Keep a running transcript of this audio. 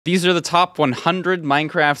These are the top 100 Minecraft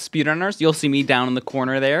speedrunners. You'll see me down in the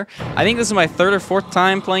corner there. I think this is my third or fourth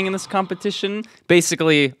time playing in this competition.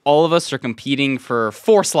 Basically, all of us are competing for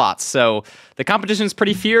 4 slots, so the competition is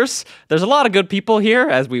pretty fierce. There's a lot of good people here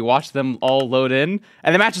as we watch them all load in,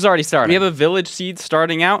 and the match has already started. We have a village seed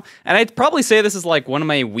starting out, and I'd probably say this is like one of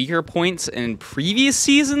my weaker points in previous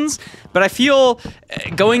seasons, but I feel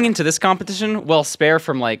going into this competition, well, spare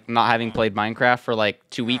from like not having played Minecraft for like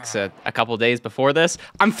 2 weeks, a couple days before this,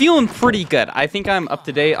 I'm feeling pretty good. I think I'm up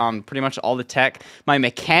to date on pretty much all the tech. My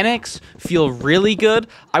mechanics feel really good.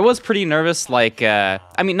 I was pretty nervous, like, I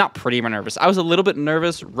mean, not pretty nervous. I was a little bit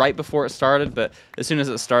nervous right before it started, but as soon as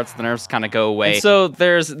it starts, the nerves kind of go away. And so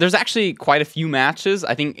there's actually quite a few matches.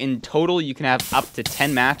 I think in total you can have up to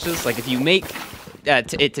 10 matches. Like if you make it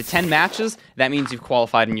to 10 matches, that means you've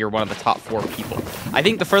qualified and you're one of the top 4 people. I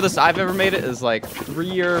think the furthest I've ever made it is like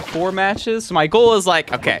 3 or 4 matches. So my goal is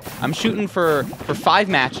like, okay, I'm shooting for 5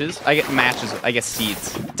 matches. I get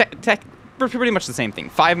seeds. Pretty much the same thing.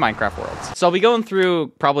 5 Minecraft worlds. So I'll be going through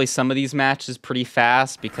probably some of these matches pretty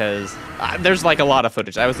fast because there's like a lot of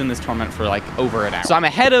footage. I was in this tournament for like over an hour. So I'm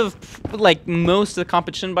ahead of like most of the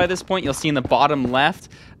competition by this point. You'll see in the bottom left,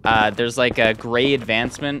 there's like a gray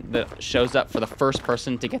advancement that shows up for the first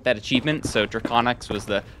person to get that achievement. So Draconix was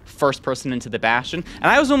the first person into the Bastion, and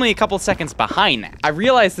I was only a couple seconds behind that. I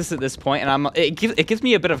realized this at this point, and it gives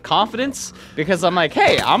me a bit of confidence because I'm like,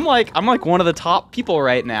 hey, I'm like one of the top people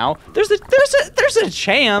right now. There's a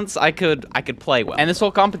chance I could play well. And this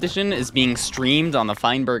whole competition is being streamed on the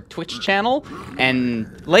Feinberg Twitch channel,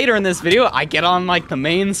 and later in this video I get on like the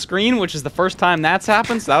main screen, which is the first time that's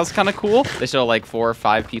happened, so that was kind of cool. They show like 4 or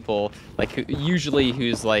 5 people, like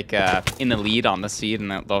who's like in the lead on the seed,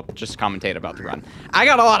 and they'll just commentate about the run. I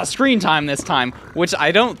got a lot of screen time this time, which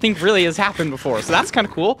I don't think really has happened before, so that's kind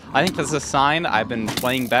of cool. I think that's a sign I've been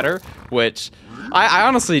playing better, which I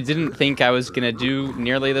honestly didn't think I was gonna do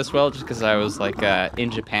nearly this well just because I was like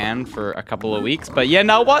in Japan for a couple of weeks. But you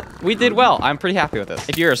know what? We did well. I'm pretty happy with this.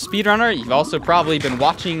 If you're a speedrunner, you've also probably been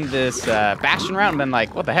watching this Bastion round and been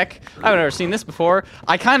like, what the heck? I've never seen this before.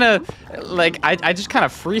 I kind of, like, I just kind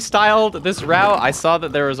of freestyled this route. I saw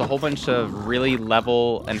that there was a whole bunch of really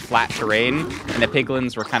level and flat terrain, and the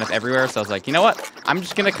piglins were kind of everywhere. So I was like, you know what? I'm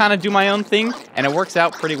just gonna kind of do my own thing, and it works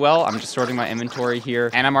out pretty well. I'm just sorting my inventory here,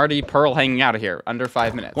 and I'm already Pearl hanging out of here. Under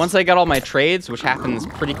 5 minutes. Once I got all my trades, which happens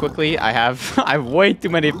pretty quickly, I have way too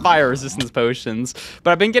many fire resistance potions,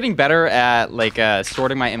 but I've been getting better at like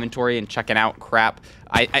sorting my inventory and checking out crap.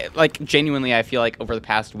 I like genuinely, I feel like over the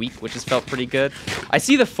past week, which has felt pretty good. I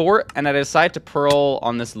see the fort and I decide to pearl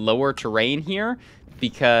on this lower terrain here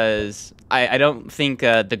because I don't think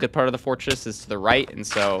the good part of the fortress is to the right, and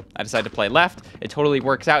so I decided to play left. It totally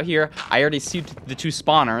works out here. I already see the 2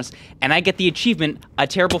 spawners, and I get the achievement, A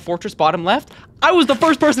Terrible Fortress, bottom left. I was the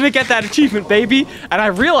first person to get that achievement, baby! And I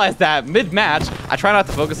realized that mid-match. I try not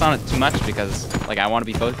to focus on it too much because, like, I want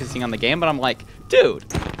to be focusing on the game, but I'm like, dude,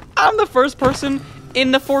 I'm the first person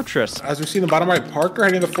in the fortress. As we see in the bottom right, Parker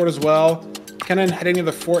heading to the fort as well. Kenan heading to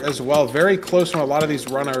the fort as well. Very close from a lot of these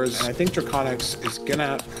runners. And I think Draconix is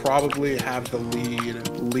gonna probably have the lead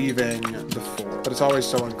leaving the fort. But it's always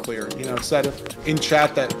so unclear. You know, it said in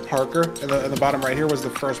chat that Parker in the bottom right here was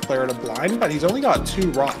the first player to blind, but he's only got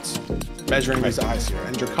 2 rods measuring his eyes here.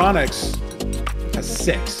 And Draconix has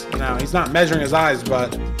 6. Now, he's not measuring his eyes,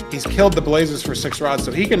 but he's killed the blazes for 6 rods,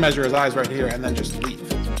 so he can measure his eyes right here and then just leave.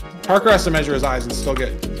 Parker has to measure his eyes and still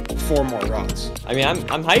get 4 more rods. I mean,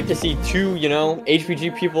 I'm hyped to see 2, you know,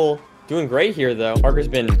 HPG people doing great here, though. Parker's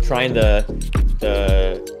been trying the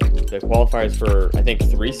qualifiers for, I think,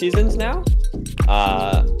 3 seasons now.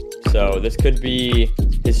 So this could be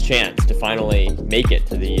his chance to finally make it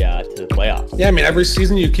to the playoffs. Yeah, I mean, every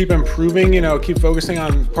season you keep improving, you know, keep focusing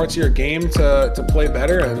on parts of your game to play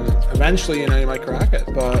better, and eventually, you know, you might crack it.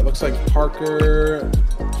 But it looks like Parker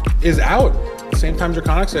is out. At the same time,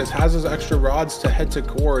 Draconix has his extra rods to head to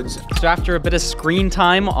Cords. So after a bit of screen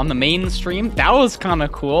time on the main stream, that was kind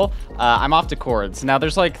of cool. I'm off to Cords. Now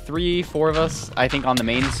there's like 3-4 of us, I think, on the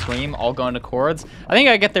main stream, all going to Cords. I think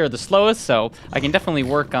I get there the slowest, so I can definitely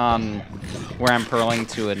work on where I'm pearling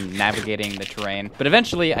to and navigating the terrain. But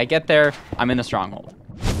eventually I get there, I'm in the stronghold.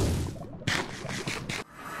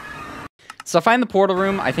 So I find the portal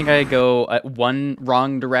room. I think I go one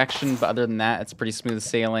wrong direction, but other than that, it's pretty smooth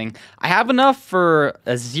sailing. I have enough for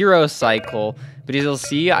a 0 cycle, but as you'll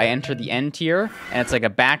see, I enter the end tier, and it's like a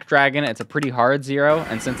back dragon. It's a pretty hard 0,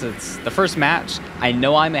 and since it's the first match, I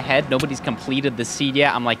know I'm ahead. Nobody's completed the seed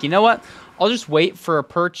yet. I'm like, you know what? I'll just wait for a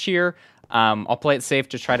perch here. I'll play it safe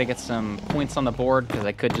to try to get some points on the board because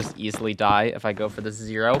I could just easily die if I go for this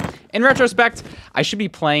 0. In retrospect, I should be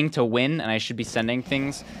playing to win and I should be sending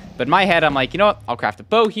things. But in my head, I'm like, you know what? I'll craft a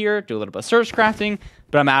bow here, do a little bit of surge crafting,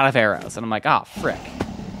 but I'm out of arrows. And I'm like, oh, frick.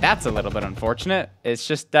 That's a little bit unfortunate. It's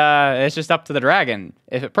just up to the dragon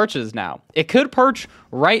if it perches now. It could perch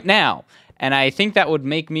right now. And I think that would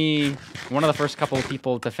make me one of the first couple of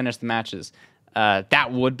people to finish the matches.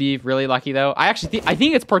 That would be really lucky, though. I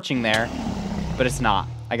think it's perching there, but it's not.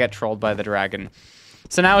 I got trolled by the dragon.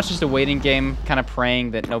 So now it's just a waiting game, kind of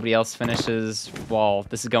praying that nobody else finishes while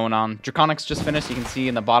this is going on. Draconics just finished. You can see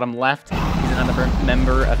in the bottom left, he's another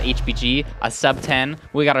member of HBG, a sub 10.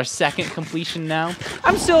 We got our second completion now.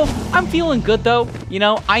 I'm feeling good, though. You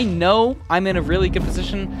know I'm in a really good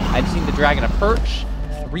position. I just need the dragon to perch.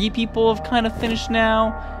 3 people have kind of finished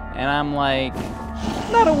now, and I'm like,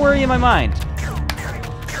 not a worry in my mind.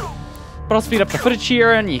 But I'll speed up the footage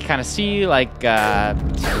here, and you kind of see like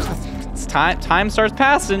time starts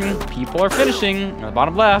passing. People are finishing. In the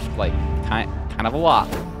bottom left, like kind of a lot.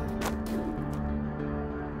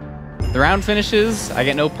 The round finishes. I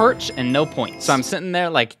get no perch and no points. So I'm sitting there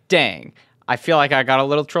like, dang. I feel like I got a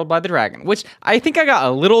little trolled by the dragon, which I think I got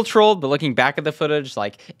a little trolled, but looking back at the footage,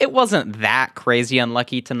 like, it wasn't that crazy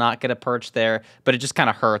unlucky to not get a perch there, but it just kind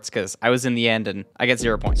of hurts because I was in the end and I get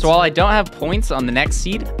 0 points. So while I don't have points on the next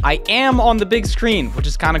seed, I am on the big screen, which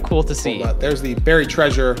is kind of cool to see. There's the buried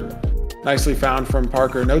treasure, nicely found from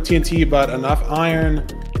Parker. No TNT, but enough iron,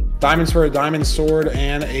 diamonds for a diamond sword,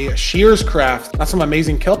 and a shears craft. Not some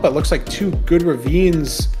amazing kelp, but looks like 2 good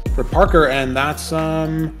ravines for Parker, and that's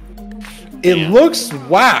it looks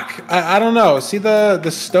whack. I don't know. See the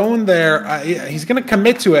stone there? He's gonna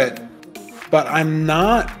commit to it, but I'm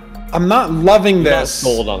not loving this. Not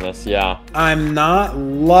sold on this, yeah. I'm not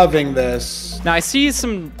loving this. Now I see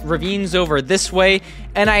some ravines over this way,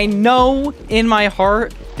 and I know in my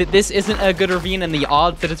heart that this isn't a good ravine, and the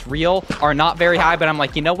odds that it's real are not very high. But I'm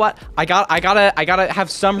like, you know what? I gotta have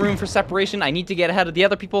some room for separation. I need to get ahead of the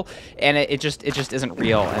other people, and it just isn't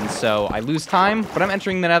real. And so I lose time. But I'm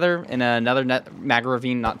entering the Nether in another Maga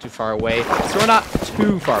ravine, not too far away, so we're not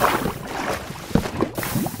too far back.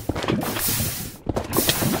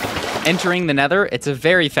 Entering the Nether, it's a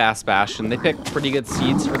very fast bastion. They picked pretty good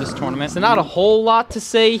seeds for this tournament. So not a whole lot to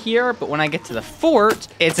say here, but when I get to the fort,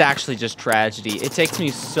 it's actually just tragedy. It takes me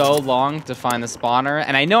so long to find the spawner,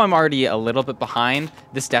 and I know I'm already a little bit behind.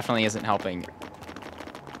 This definitely isn't helping.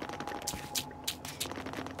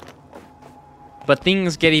 But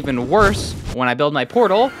things get even worse when I build my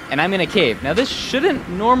portal and I'm in a cave. Now this shouldn't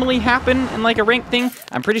normally happen in like a ranked thing.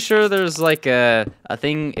 I'm pretty sure there's like a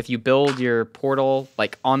thing if you build your portal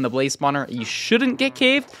like on the blaze spawner, you shouldn't get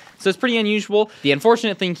caved. So it's pretty unusual. The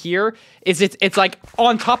unfortunate thing here is it's like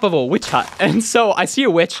on top of a witch hut. And so I see a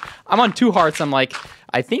witch, I'm on 2 hearts, I'm like,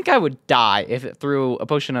 I think I would die if it threw a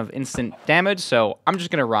potion of instant damage, so I'm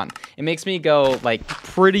just gonna run. It makes me go like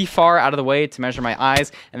pretty far out of the way to measure my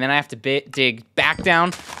eyes, and then I have to dig back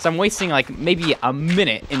down, so I'm wasting like maybe a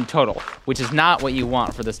minute in total, which is not what you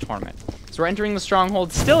want for this tournament. So we're entering the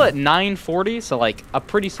stronghold still at 940, so like a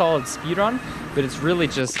pretty solid speed run, but it's really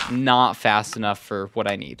just not fast enough for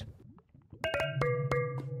what I need.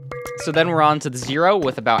 So then we're on to the 0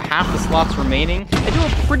 with about half the slots remaining. I do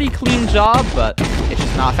a pretty clean job, but it's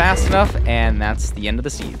just not fast enough, and that's the end of the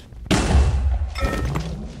seed.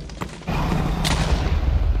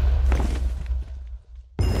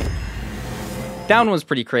 Down was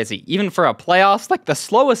pretty crazy. Even for a playoffs, like the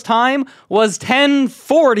slowest time was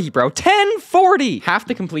 10:40, bro. 10:40! Half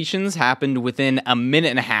the completions happened within a minute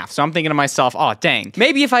and a half. So I'm thinking to myself, oh, dang.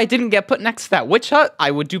 Maybe if I didn't get put next to that witch hut,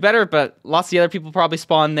 I would do better, but lots of the other people probably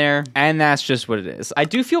spawned there. And that's just what it is. I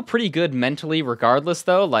do feel pretty good mentally regardless,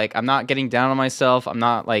 though. Like, I'm not getting down on myself. I'm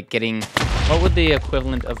not, like, getting... What would the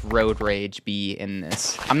equivalent of road rage be in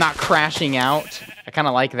this? I'm not crashing out. I kind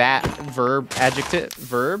of like that verb.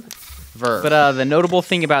 But the notable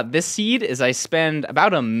thing about this seed is I spend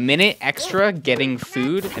about a minute extra getting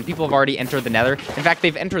food, and people have already entered the Nether. In fact,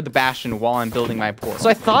 they've entered the Bastion while I'm building my portal. So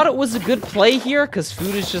I thought it was a good play here, because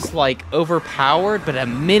food is just, like, overpowered, but a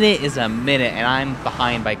minute is a minute, and I'm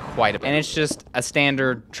behind by quite a bit. And it's just a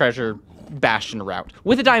standard treasure Bastion route.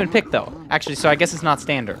 With a diamond pick, though. Actually, so I guess it's not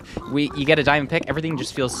standard. You get a diamond pick, everything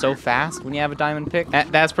just feels so fast when you have a diamond pick.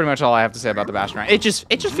 That's pretty much all I have to say about the Bastion route. It just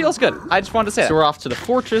feels good. I just wanted to say that. So we're off to the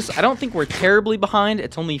fortress. I don't think we're terribly behind.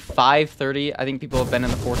 It's only 5:30. I think people have been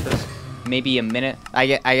in the fortress maybe a minute. I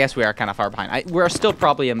guess we are kind of far behind. We're still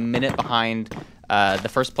probably a minute behind the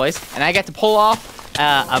first place, and I get to pull off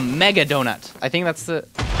a mega donut. I think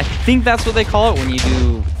that's what they call it when you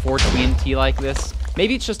do 4 TNT like this.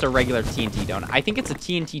 Maybe it's just a regular TNT donut. I think it's a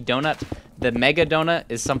TNT donut. The Mega Donut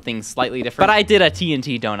is something slightly different. But I did a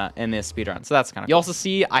TNT donut in this speedrun, so that's kind of cool. You also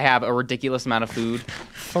see I have a ridiculous amount of food.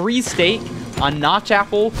 3 steak, a notch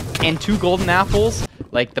apple, and 2 golden apples.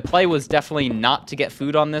 Like, the play was definitely not to get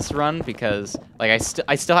food on this run because, like,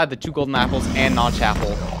 I still had the 2 golden apples and notch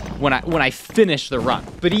apple when I finished the run.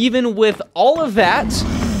 But even with all of that,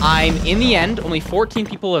 I'm in the end, only 14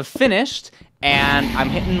 people have finished, and I'm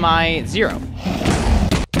hitting my 0.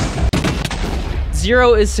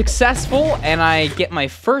 0 is successful, and I get my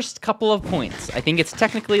first couple of points. I think it's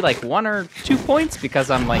technically like 1 or 2 points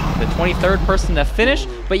because I'm like the 23rd person to finish.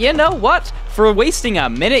 But you know what? For wasting a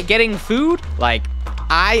minute getting food, like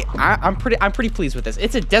I'm pretty pleased with this.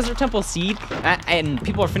 It's a Desert Temple seed, and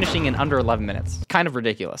people are finishing in under 11 minutes. Kind of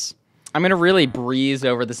ridiculous. I'm gonna really breeze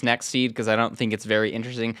over this next seed because I don't think it's very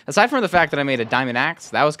interesting. Aside from the fact that I made a diamond axe,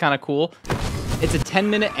 that was kind of cool. It's a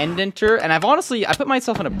 10-minute end enter, and I put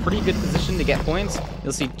myself in a pretty good position to get points.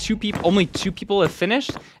 You'll see only 2 people have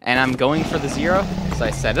finished, and I'm going for the 0. So I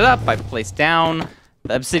set it up, I placed down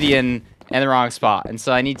the obsidian in the wrong spot. And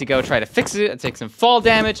so I need to go try to fix it. I take some fall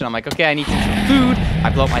damage, and I'm like, okay, I need some food. I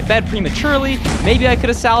blow up my bed prematurely. Maybe I could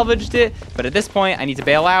have salvaged it, but at this point, I need to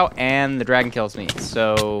bail out, and the dragon kills me.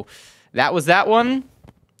 So that was that one.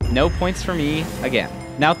 No points for me again.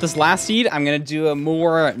 Now with this last seed, I'm gonna do a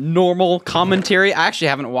more normal commentary. I actually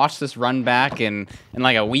haven't watched this run back in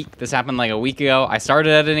like a week. This happened like a week ago. I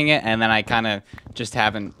started editing it, and then I kind of just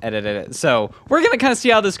haven't edited it. So we're gonna kind of see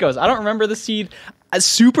how this goes. I don't remember the seed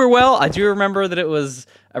super well. I do remember that it was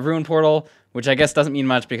a ruin portal, which I guess doesn't mean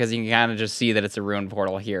much because you can kind of just see that it's a ruin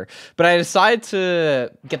portal here. But I decided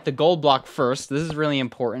to get the gold block first. This is really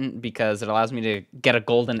important because it allows me to get a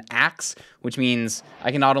golden axe, which means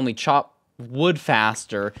I can not only chop wood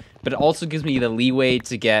faster, but it also gives me the leeway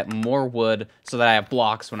to get more wood so that I have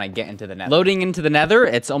blocks when I get into the nether. Loading into the nether,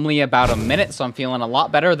 it's only about a minute, so I'm feeling a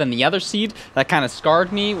lot better than the other seed. That kind of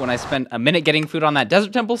scarred me when I spent a minute getting food on that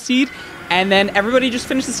Desert Temple seed, and then everybody just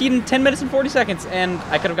finished the seed in 10 minutes and 40 seconds, and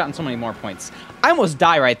I could have gotten so many more points. I almost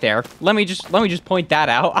die right there. Let me just point that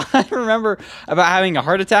out. I remember about having a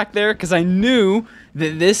heart attack there because I knew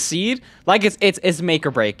that this seed, like it's make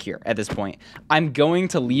or break here at this point. I'm going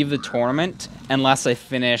to leave the tournament unless I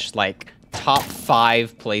finish like top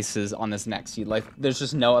 5 places on this next seed. Like there's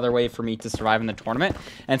just no other way for me to survive in the tournament.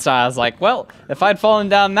 And so I was like, well, if I'd fallen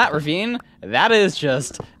down that ravine, that is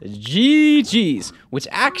just GG's, which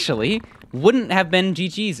actually wouldn't have been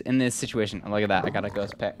GG's in this situation. And look at that, I got a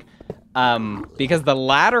ghost pick. Because the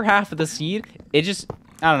latter half of the seed, it just,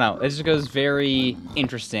 I don't know, it just goes very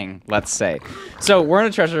interesting, let's say. So we're in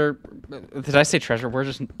a treasure. Did I say treasure? We're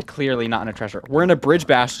just clearly not in a treasure. We're in a bridge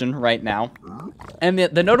bastion right now. And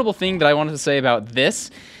the notable thing that I wanted to say about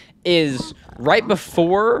this is right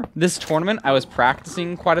before this tournament, I was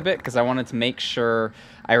practicing quite a bit because I wanted to make sure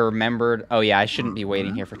I remembered, oh yeah, I shouldn't be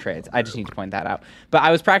waiting here for trades. I just need to point that out. But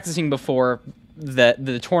I was practicing before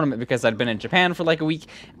the tournament because I'd been in Japan for like a week,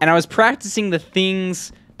 and I was practicing the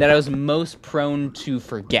things that I was most prone to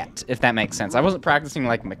forget, if that makes sense. I wasn't practicing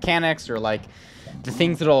like mechanics or like the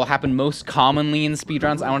things that'll happen most commonly in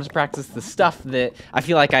speedruns. I wanted to practice the stuff that I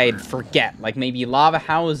feel like I'd forget, like maybe lava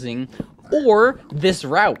housing or this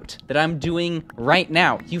route that I'm doing right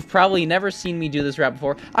now. You've probably never seen me do this route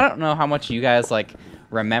before. I don't know how much you guys like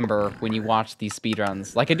remember when you watch these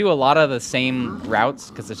speedruns. Like I do a lot of the same routes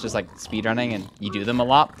because it's just like speedrunning and you do them a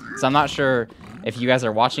lot. So I'm not sure if you guys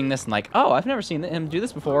are watching this and like, oh, I've never seen him do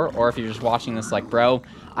this before, or if you're just watching this like, bro,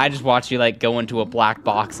 I just watched you like go into a black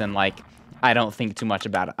box and like, I don't think too much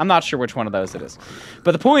about it. I'm not sure which one of those it is.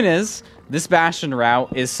 But the point is, this Bastion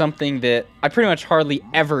route is something that I pretty much hardly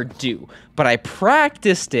ever do. But I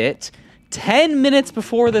practiced it 10 minutes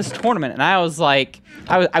before this tournament, and I was like,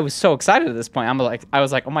 I was so excited at this point. I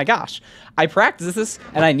was like, oh my gosh, I practiced this,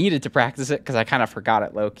 and I needed to practice it because I kind of forgot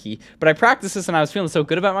it low key. But I practiced this, and I was feeling so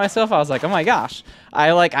good about myself. I was like, oh my gosh, I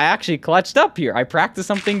actually clutched up here. I practiced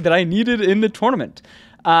something that I needed in the tournament.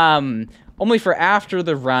 Only for after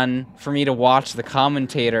the run for me to watch the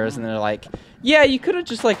commentators, and they're like, yeah, you could have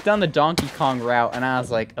just like done the Donkey Kong route, and I was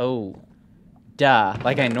like, oh. Duh,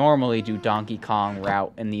 like I normally do Donkey Kong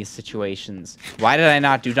route in these situations. Why did I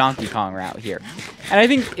not do Donkey Kong route here? And I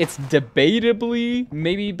think it's debatably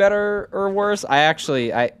maybe better or worse. I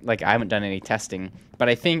haven't done any testing, but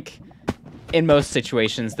I think in most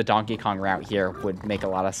situations, the Donkey Kong route here would make a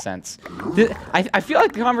lot of sense. I feel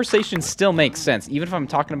like the conversation still makes sense, even if I'm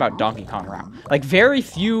talking about Donkey Kong route. Like very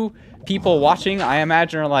few people watching, I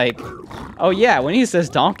imagine, are like, oh yeah, when he says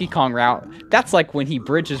Donkey Kong route, that's like when he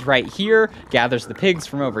bridges right here, gathers the pigs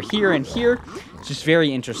from over here and here. It's just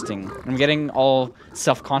very interesting. I'm getting all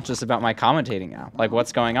self-conscious about my commentating now. Like,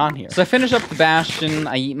 what's going on here? So I finish up the Bastion.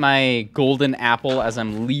 I eat my golden apple as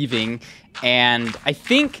I'm leaving. And I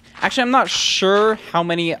think, actually, I'm not sure how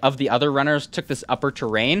many of the other runners took this upper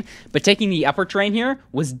terrain, but taking the upper terrain here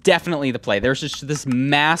was definitely the play. There's just this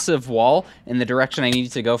massive wall in the direction I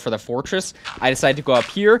needed to go for the fortress. I decided to go up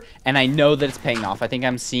here, and I know that it's paying off. I think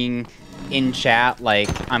I'm seeing in chat, like,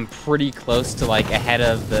 I'm pretty close to, like, ahead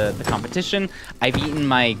of the competition. I've eaten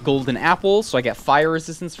my golden apple, so I get fire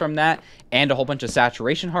resistance from that, and a whole bunch of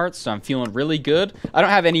saturation hearts, so I'm feeling really good. I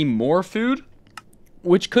don't have any more food,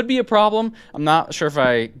 which could be a problem. I'm not sure if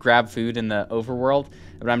I grab food in the overworld,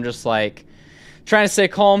 but I'm just like trying to stay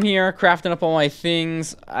calm here, crafting up all my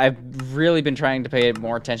things. I've really been trying to pay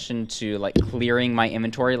more attention to like clearing my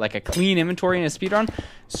inventory, like a clean inventory in a speedrun.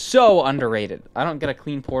 So underrated. I don't get a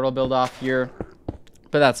clean portal build off here,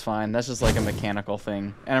 but that's fine. That's just like a mechanical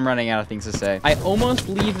thing, and I'm running out of things to say. I almost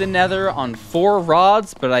leave the nether on 4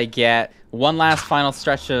 rods, but I get one last final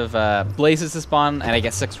stretch of blazes to spawn, and I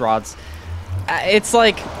get 6 rods. It's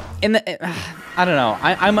like in the I don't know.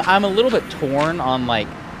 I'm a little bit torn on like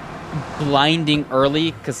blinding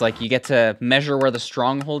early because like you get to measure where the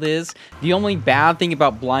stronghold is. The only bad thing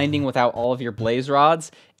about blinding without all of your blaze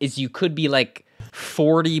rods is you could be like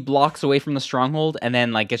 40 blocks away from the stronghold, and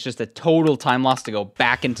then like it's just a total time loss to go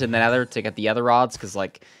back into the nether to get the other rods because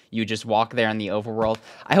like you just walk there in the overworld.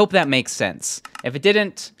 I hope that makes sense. If it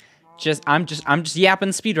didn't, I'm just yapping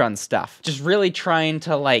speedrun stuff. Just really trying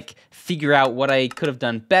to like figure out what I could have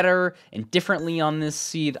done better and differently on this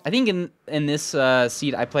seed. I think in this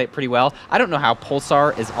seed I play it pretty well. I don't know how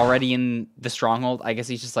Pulsar is already in the stronghold. I guess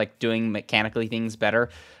he's just like doing mechanically things better.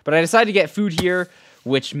 But I decided to get food here,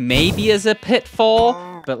 which maybe is a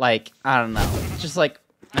pitfall, but like I don't know. It's just like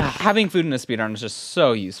having food in a speedrun is just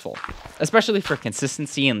so useful, especially for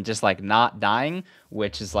consistency and just like not dying,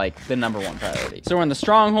 which is like the #1 priority. So we're in the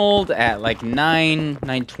stronghold at like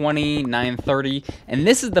 9:20, 9:30, and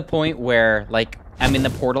this is the point where like I'm in the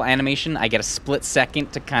portal animation. I get a split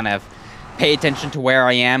second to kind of pay attention to where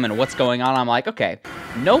I am and what's going on. I'm like, okay,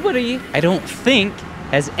 nobody, I don't think,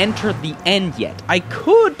 has entered the end yet. I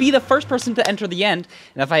could be the first person to enter the end,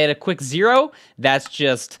 and if I had a quick 0, that's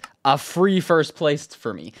just a free first place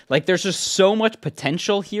for me. Like, there's just so much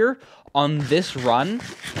potential here on this run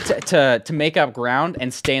to make up ground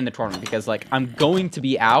and stay in the tournament, because like I'm going to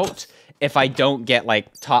be out if I don't get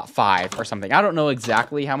like top 5 or something. I don't know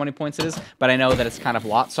exactly how many points it is, but I know that it's kind of a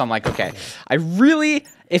lot. So I'm like, okay,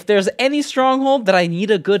 if there's any stronghold that I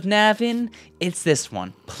need a good nav in, it's this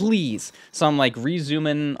one, please. So I'm like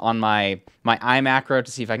re-zooming on my eye macro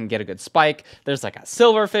to see if I can get a good spike. There's like a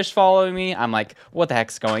silverfish following me. I'm like, what the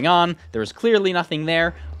heck's going on? There was clearly nothing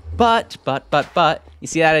there. But, you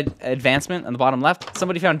see that advancement on the bottom left?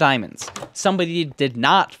 Somebody found diamonds. Somebody did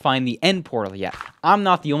not find the end portal yet. I'm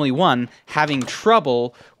not the only one having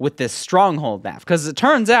trouble with this stronghold nav, because it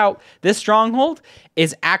turns out this stronghold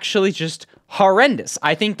is actually just horrendous.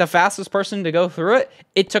 I think the fastest person to go through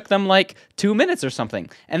it took them like 2 minutes or something.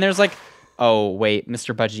 And there's like, oh, wait,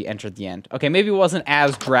 Mr. Budgie entered the end. Okay, maybe it wasn't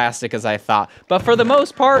as drastic as I thought, but for the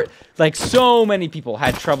most part, like, so many people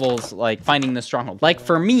had troubles, like, finding the stronghold. Like,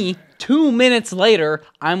 for me, 2 minutes later,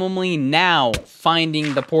 I'm only now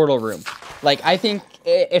finding the portal room. Like, I think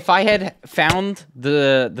if I had found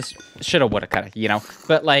the shoulda, woulda, coulda, you know?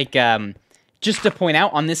 But, like, just to point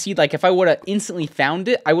out on this seed, like if I would have instantly found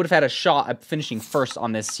it, I would have had a shot at finishing first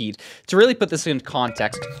on this seed. To really put this in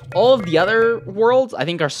context, all of the other worlds, I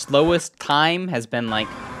think our slowest time has been like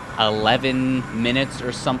 11 minutes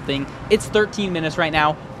or something. It's 13 minutes right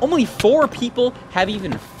now. Only 4 people have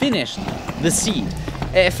even finished the seed.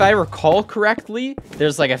 If I recall correctly,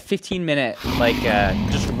 there's like a 15-minute like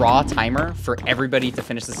just raw timer for everybody to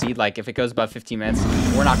finish the seed. Like if it goes above 15 minutes,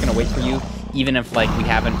 we're not gonna wait for you, even if like we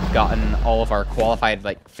haven't gotten all of our qualified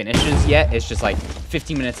like finishes yet. It's just like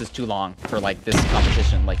 15 minutes is too long for like this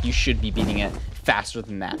competition. Like you should be beating it faster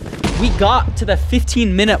than that. We got to the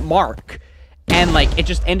 15-minute mark, and like it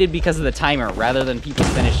just ended because of the timer rather than people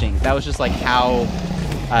finishing. That was just like how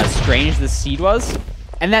strange this seed was.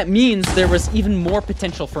 And that means there was even more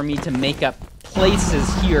potential for me to make up places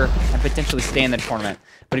here and potentially stay in the tournament.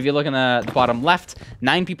 But if you look in the bottom left,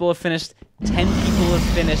 9 people have finished, 10 people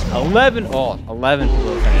have finished, 11 people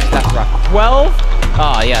have finished. That's rough. 12?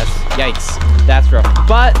 Oh, yes. Yikes. That's rough.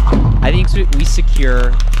 But I think we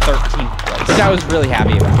secure 13th place, which I was really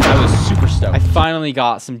happy about. I was super stoked. I finally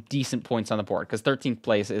got some decent points on the board, because 13th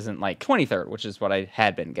place isn't like 23rd, which is what I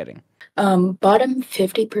had been getting. Bottom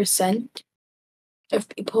 50% of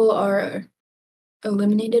people are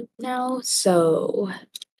eliminated now, so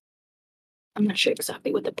I'm not sure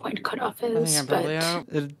exactly what the point cutoff I is, think I'm but probably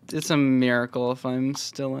out. It's a miracle if I'm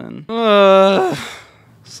still in.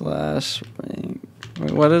 Slash rank.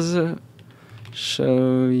 Wait, what is it?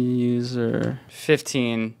 Show user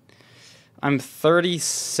 15. I'm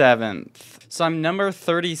 37th. So I'm number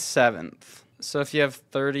 37th. So if you have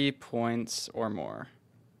 30 points or more,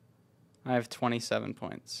 I have 27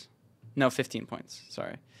 points. No, 15 points.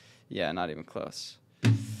 Sorry. Yeah, not even close.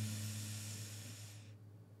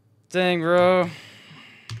 Dang, bro.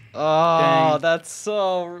 Oh, Dang. that's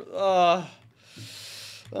so.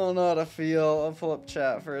 I don't know how to feel. I'll pull up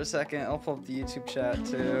chat for a second. I'll pull up the YouTube chat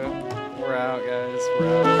too. We're out, guys.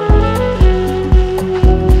 We're out.